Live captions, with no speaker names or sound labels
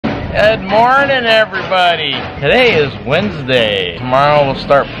Good morning, everybody. Today is Wednesday. Tomorrow we'll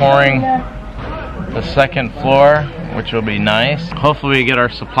start pouring the second floor, which will be nice. Hopefully we get our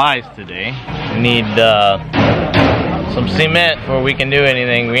supplies today. We need some cement before we can do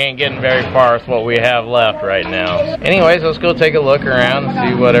anything. We ain't getting very far with what we have left right now. Anyways, let's go take a look around and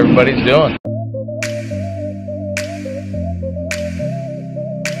see what everybody's doing.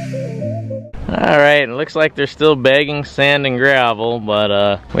 Alright, it looks like they're still bagging sand and gravel,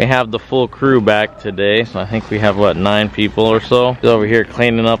 but we have the full crew back today. So I think we have, what, 9 people or so? Over here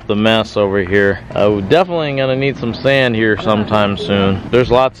cleaning up the mess over here. We're definitely gonna need some sand here sometime soon.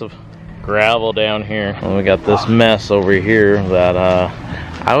 There's lots of gravel down here. And we got this mess over here that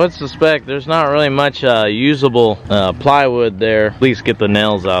I would suspect there's not really much usable plywood there. At least get the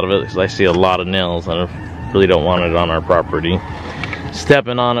nails out of it, because I see a lot of nails and I really don't want it on our property.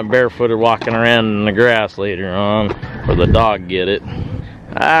 Stepping on it barefooted, walking around in the grass later on, or the dog get it.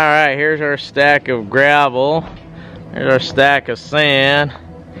 Alright, here's our stack of gravel. Here's our stack of sand.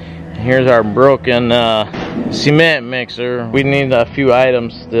 Here's our broken cement mixer. We need a few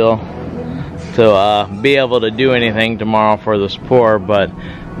items still to be able to do anything tomorrow for this pour, but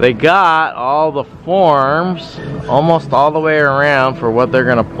they got all the forms almost all the way around for what they're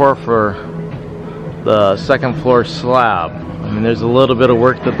gonna pour for the second floor slab. I mean, there's a little bit of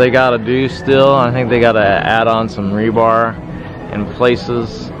work that they gotta do still. I think they gotta add on some rebar in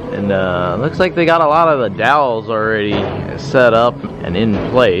places, and looks like they got a lot of the dowels already set up and in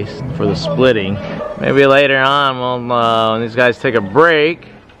place for the splitting. Maybe later on, when these guys take a break,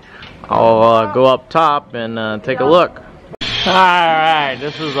 I'll go up top and take a look. Alright,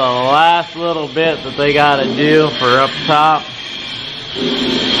 this is the last little bit that they gotta do for up top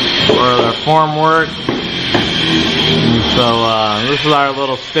for their formwork. So this is our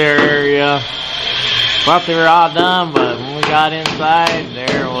little stair area. Thought they were all done, but when we got inside,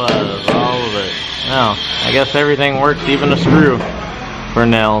 there was all of it. Now, I guess everything works, even a screw for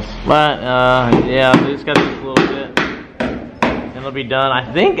nails. But yeah, they just got this little bit, and it'll be done.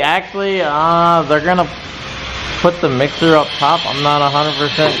 I think actually they're gonna put the mixer up top. I'm not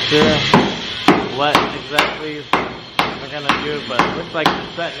 100% sure what exactly they're gonna do, but it looks like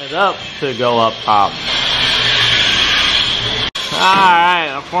they're setting it up to go up top.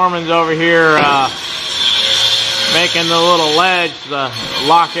 Alright, the foreman's over here making the little ledge to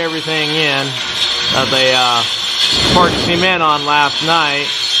lock everything in that they poured cement on last night.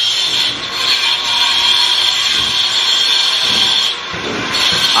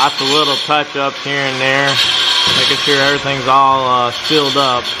 Lots of little touch-ups here and there, making sure everything's all sealed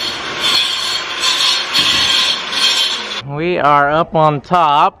up. We are up on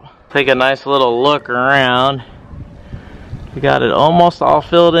top. Take a nice little look around. We got it almost all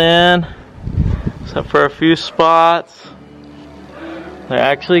filled in, except for a few spots. They're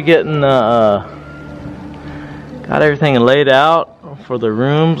actually getting got everything laid out for the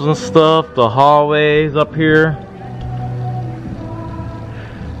rooms and stuff, the hallways up here.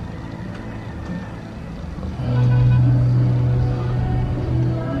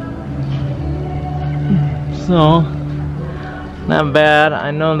 So, not bad.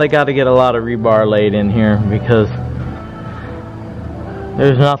 I know they got to get a lot of rebar laid in here because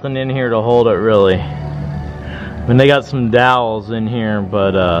there's nothing in here to hold it really. I mean, they got some dowels in here,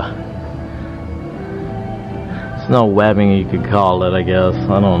 but it's no webbing you could call it, I guess.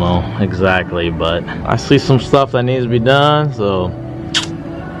 I don't know exactly, but I see some stuff that needs to be done, so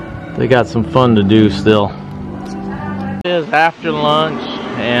they got some fun to do still. It is after lunch,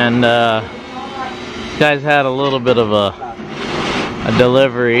 and you guys had a little bit of a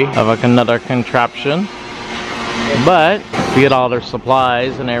delivery of another contraption, but to get all their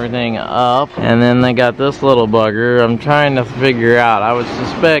supplies and everything up, and then they got this little bugger. I'm trying to figure out. I would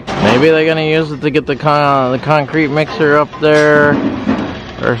suspect maybe they're gonna use it to get the concrete mixer up there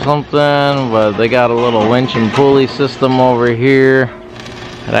or something, but they got a little winch and pulley system over here.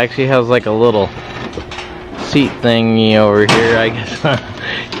 It actually has like a little seat thingy over here. I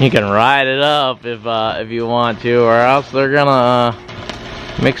guess you can ride it up if you want to, or else they're gonna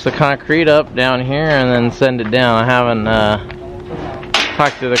mix the concrete up down here and then send it down. I haven't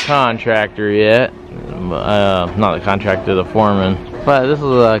talked to the contractor yet. Not the contractor, the foreman. But this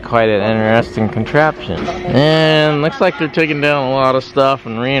is quite an interesting contraption. And looks like they're taking down a lot of stuff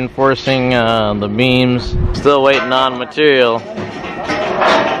and reinforcing the beams. Still waiting on material.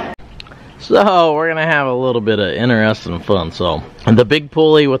 So we're gonna have a little bit of interesting fun. So the big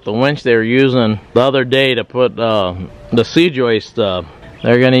pulley with the winch they were using the other day to put the C-Joist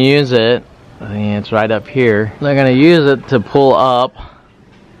they're gonna use it, I think it's right up here. They're gonna use it to pull up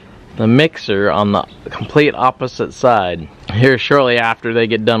the mixer on the complete opposite side. Here shortly after they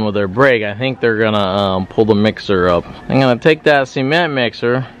get done with their break, I think they're gonna pull the mixer up. I'm gonna take that cement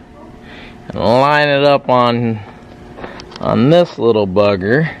mixer and line it up on this little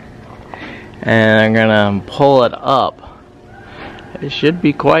bugger, and I'm gonna pull it up. It should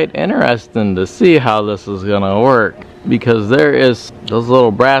be quite interesting to see how this is gonna work, because there is those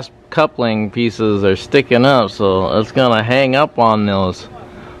little brass coupling pieces are sticking up, so it's gonna hang up on those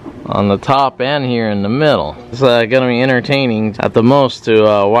on the top end here in the middle. It's gonna be entertaining at the most to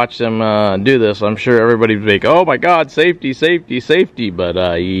watch them do this. I'm sure everybody's like, oh my god, safety, safety, safety, but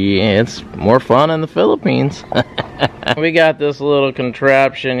yeah, it's more fun in the Philippines. We got this little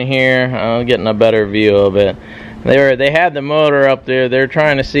contraption here. I'm getting a better view of it. They had the motor up there. They're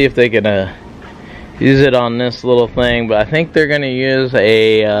trying to see if they could use it on this little thing, but I think they're gonna use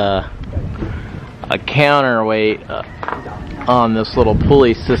a counterweight on this little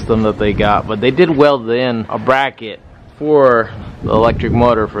pulley system that they got, but they did weld in a bracket for the electric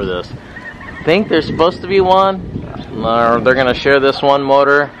motor for this. I think there's supposed to be one, or they're gonna share this one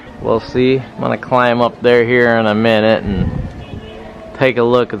motor. We'll see. I'm gonna climb up there here in a minute and take a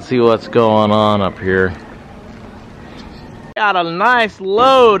look and see what's going on up here. Got a nice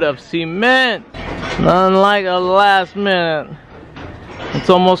load of cement. Nothing like a last minute. It's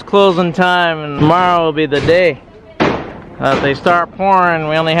almost closing time, and tomorrow will be the day that they start pouring.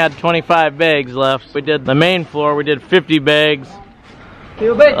 We only had 25 bags left. We did the main floor, we did 50 bags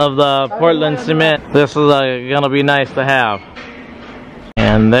of the Portland cement. This is gonna be nice to have.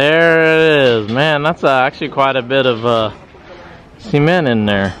 And there it is. Man, that's actually quite a bit of cement in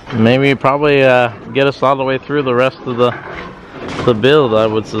there. Maybe probably get us all the way through the rest of the build, I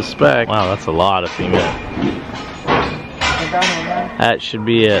would suspect. Wow, that's a lot of cement. That should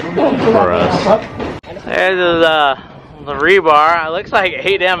be it for us. There's the rebar. It looks like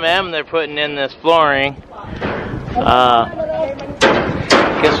 8 mm they're putting in this flooring.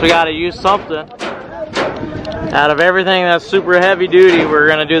 Guess we gotta use something. Out of everything that's super heavy duty, we're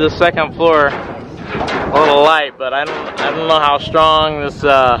gonna do the second floor a little light, but I don't know how strong this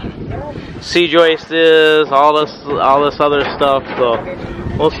C-joist is, all this other stuff, so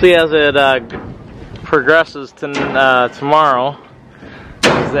we'll see as it progresses to tomorrow,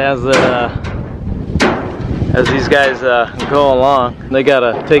 as these guys go along. They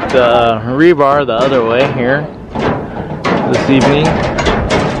gotta take the rebar the other way here this evening.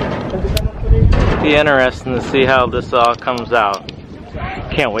 Be interesting to see how this all comes out.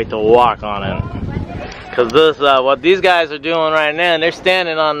 Can't wait to walk on it. Cause this, what these guys are doing right now, they're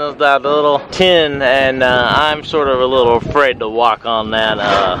standing on that little tin, and I'm sort of a little afraid to walk on that.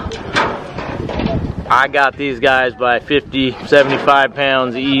 I got these guys by 50, 75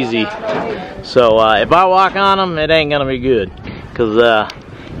 pounds easy. So if I walk on them, it ain't gonna be good. Cause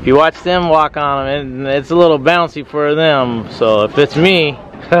if you watch them walk on them, it's a little bouncy for them. So if it's me,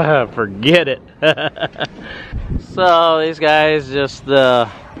 forget it. So these guys just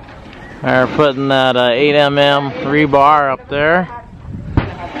are putting that 8 mm rebar up there,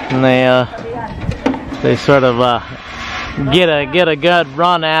 and they sort of get a good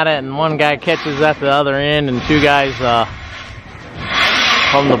run at it, and one guy catches at the other end, and two guys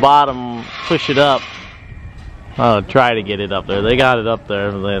from the bottom push it up. Try to get it up there. They got it up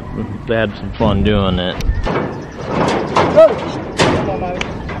there. They had some fun doing it.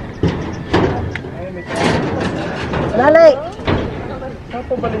 Lalay!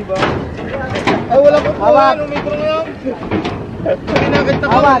 Ay, wala ko po yung metro ngayon. Hindi nakita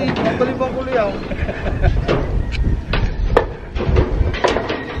ko. Magbalibang ko liyaw.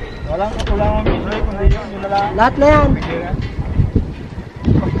 Walang kakulangan metro, kundi yun na lang. Lahat na yan.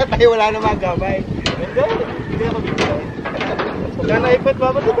 Tayo wala na magabay. Hindi ako bigay. Wala na ipot,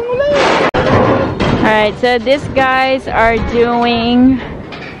 babad itong ulan. Alright, so these guys are doing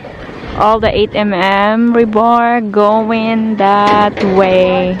all the 8 mm rebar going that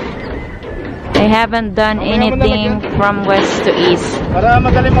way. They haven't done anything from west to east.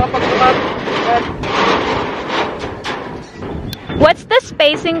 What's the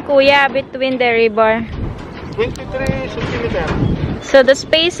spacing, kuya, between the rebar? 23 centimeters. So the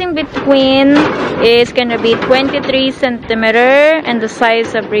spacing between is gonna be 23 centimeter, and the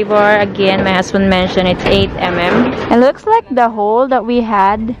size of rebar, again, my husband mentioned it's 8 mm. It looks like the hole that we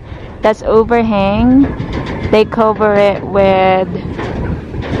had that's overhang, they cover it with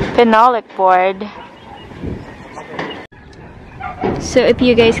phenolic board. So if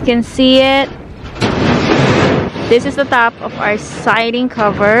you guys can see it, this is the top of our siding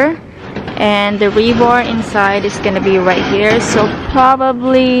cover, and the rebar inside is gonna be right here. So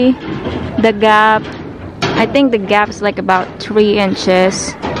probably the gap, I think the gap is like about 3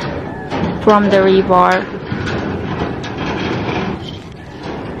 inches from the rebar.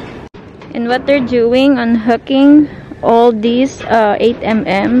 And what they're doing on hooking all these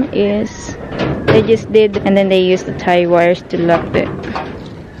 8mm is they just did, and then they use the tie wires to lock it.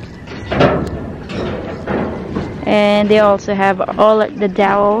 And they also have all the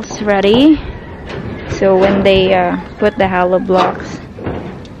dowels ready, so when they put the hollow blocks.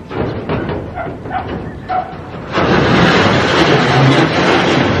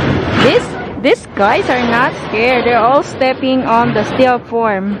 These guys are not scared. They're all stepping on the steel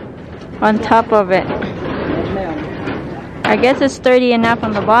form on top of it. I guess it's sturdy enough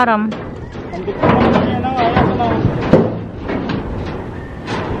on the bottom.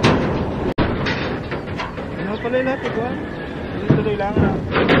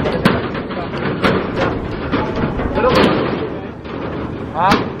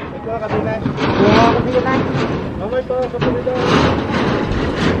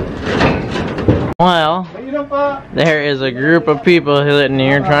 Well, there is a group of people sitting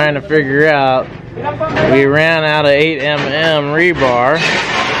here trying to figure out. We ran out of 8mm rebar,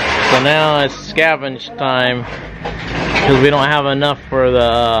 so now it's scavenge time because we don't have enough for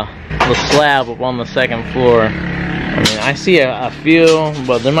the slab up on the second floor. I mean, I see a few,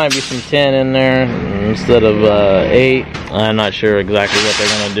 but there might be some 10 in there instead of 8. I'm not sure exactly what they're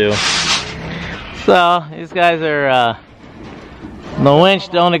gonna do. So these guys are the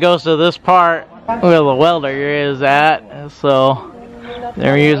winch only goes to this part where the welder is at, so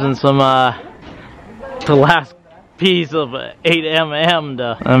they're using some the last piece of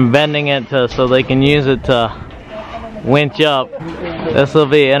 8mm and bending it so they can use it to winch up. This will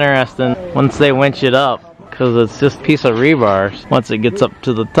be interesting once they winch it up, because it's just a piece of rebar once it gets up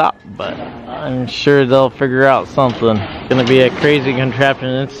to the top, but I'm sure they'll figure out something. It's gonna be a crazy contraption.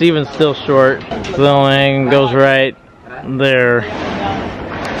 It's even still short, so the only thing goes right there.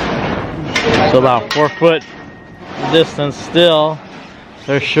 So about 4 foot distance still.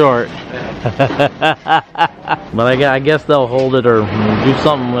 They're short. But I guess they'll hold it or do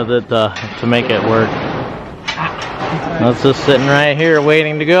something with it to make it work. That's just sitting right here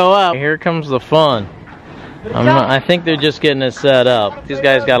waiting to go up. Here comes the fun. I think they're just getting it set up. These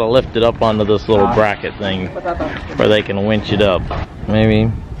guys got to lift it up onto this little bracket thing where they can winch it up.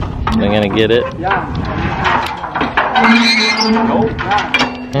 Maybe they're going to get it.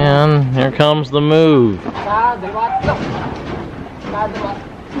 And here comes the move.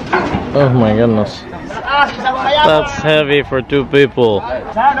 Oh my goodness. That's heavy for 2 people.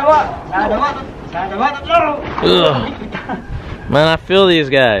 Ugh. Man, I feel these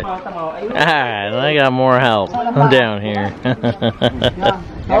guys. Alright, I got more help. I'm down here.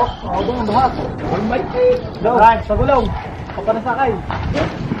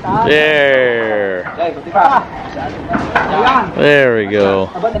 There. There we go.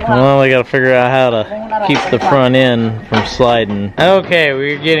 Well, we gotta figure out how to keep the front end from sliding. Okay,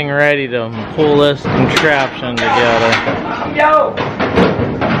 we're getting ready to pull this contraption together.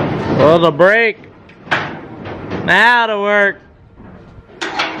 Well, the brake. Now to work.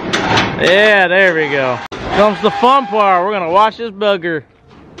 Yeah, there we go. Comes the fun part. We're gonna wash this bugger.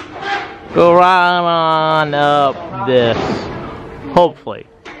 Go right on up this. Hopefully.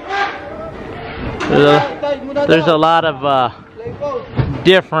 There's a lot of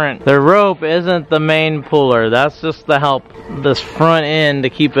different. The rope isn't the main puller. That's just to help this front end to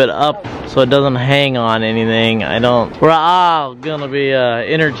keep it up so it doesn't hang on anything. We're all gonna be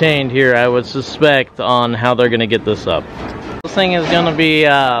entertained here, I would suspect, on how they're gonna get this up. This thing is gonna be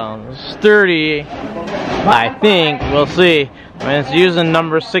sturdy, I think. We'll see. I mean, it's using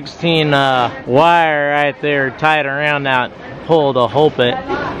number 16 wire right there tied around that pole to hold it,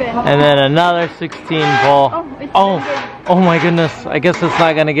 and then another 16 pole. Oh my goodness! I guess it's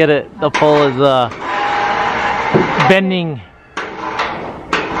not gonna get it. The pole is bending.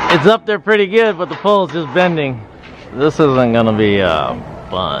 It's up there pretty good, but the pole is just bending. This isn't gonna be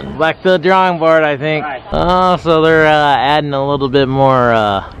fun. Back to the drawing board, I think. So they're adding a little bit more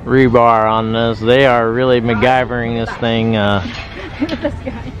rebar on this. They are really MacGyvering this thing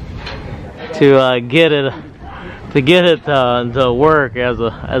to get it to work as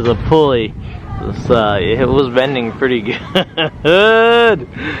a pulley. It was bending pretty good.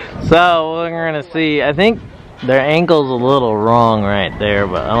 So we're gonna see. I think their angle's a little wrong right there,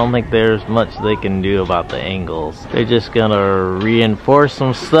 but I don't think there's much they can do about the angles. They're just gonna reinforce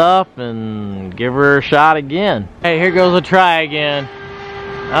some stuff and give her a shot again. Hey, here goes a try again.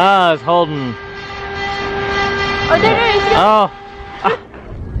 Oh, it's holding. Oh, there it is. Oh,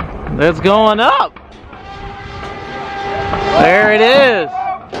 it's going up. There it is.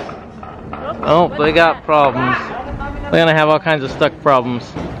 Oh, they got problems. They're gonna have all kinds of stuck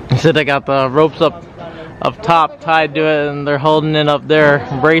problems. So they got the ropes up top tied to it, and they're holding it up there,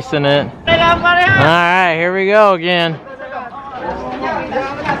 bracing it. Alright, here we go again.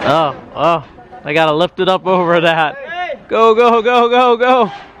 Oh, I gotta lift it up over that. Go, go, go, go,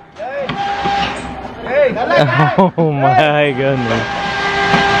 go. Oh my goodness.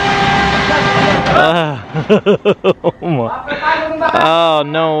 Oh,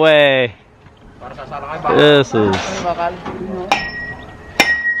 no way. This is...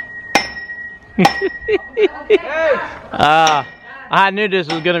 I knew this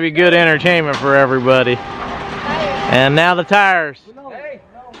was going to be good entertainment for everybody. And now the tires.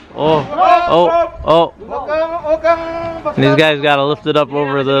 Oh. These guys got to lift it up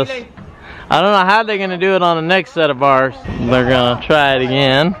over this. I don't know how they're going to do it on the next set of bars. They're going to try it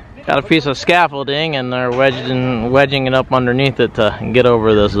again. Got a piece of scaffolding and they're wedging it up underneath it to get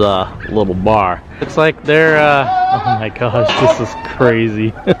over this little bar. Looks like they're, oh my gosh, this is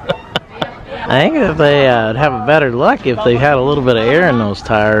crazy. I think that they would have a better luck if they had a little bit of air in those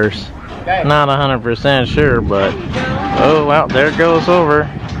tires. Not 100% sure, but oh well, there it goes over.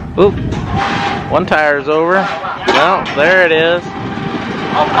 Oop, one tire's over. Well, there it is.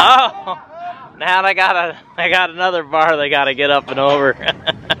 Oh, now I got another bar they got to get up and over.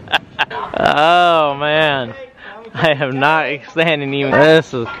 Oh man, I am not standing even.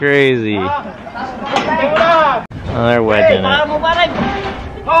 This is crazy. Oh, they're wedging it.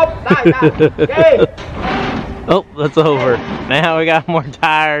 Oh, that's over. Now we got more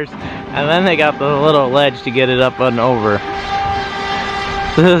tires, and then they got the little ledge to get it up and over.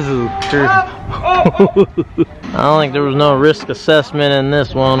 This is crazy. I don't think there was no risk assessment in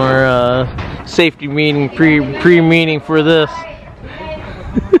this one, or safety meeting, pre-meeting for this.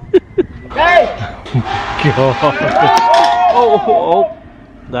 God. Oh,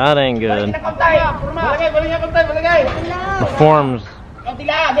 that ain't good. The forms.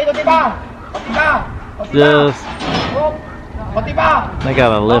 Just, they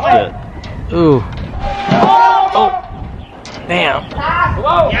gotta lift it. Ooh. Oh, damn.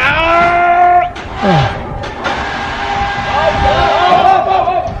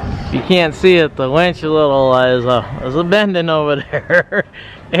 You can't see it. The winch a little is a bending over there.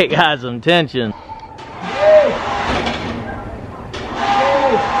 It got some tension.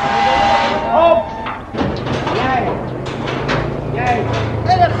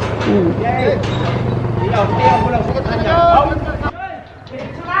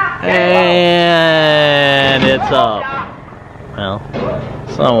 And it's up. Well,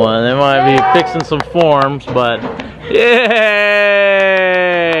 someone, they might be fixing some forms, but yay!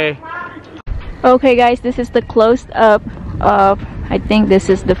 Okay guys, this is the closed up of, I think this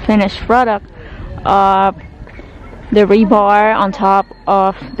is the finished product of the rebar on top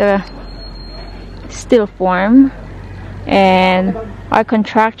of the steel form. And our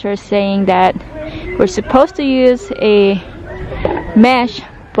contractor is saying that we're supposed to use a mesh,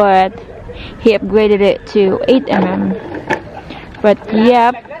 but he upgraded it to 8 mm. But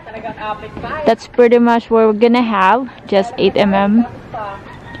yep, that's pretty much what we're gonna have, just 8 mm.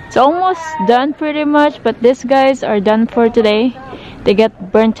 It's almost done pretty much, but these guys are done for today. They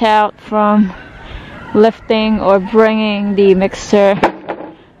get burnt out from lifting or bringing the mixer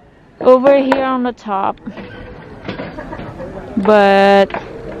over here on the top. But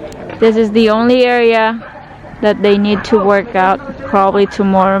this is the only area that they need to work out, probably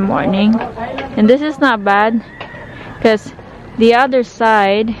tomorrow morning. And this is not bad, because the other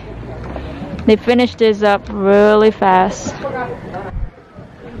side, they finished this up really fast.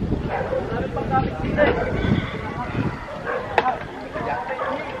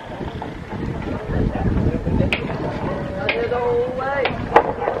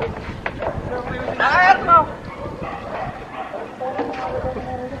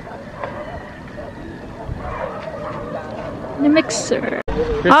 The mixer.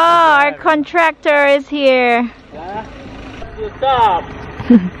 Oh, our contractor is here. The top.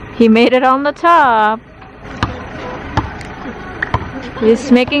 He made it on the top.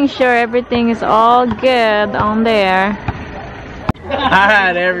 He's making sure everything is all good on there.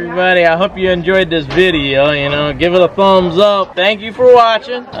 Alright everybody, I hope you enjoyed this video. You know, give it a thumbs up. Thank you for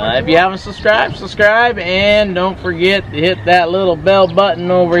watching. If you haven't subscribed, subscribe, and don't forget to hit that little bell button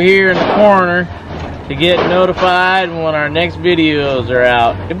over here in the corner to get notified when our next videos are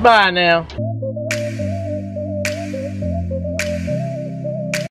out. Goodbye now.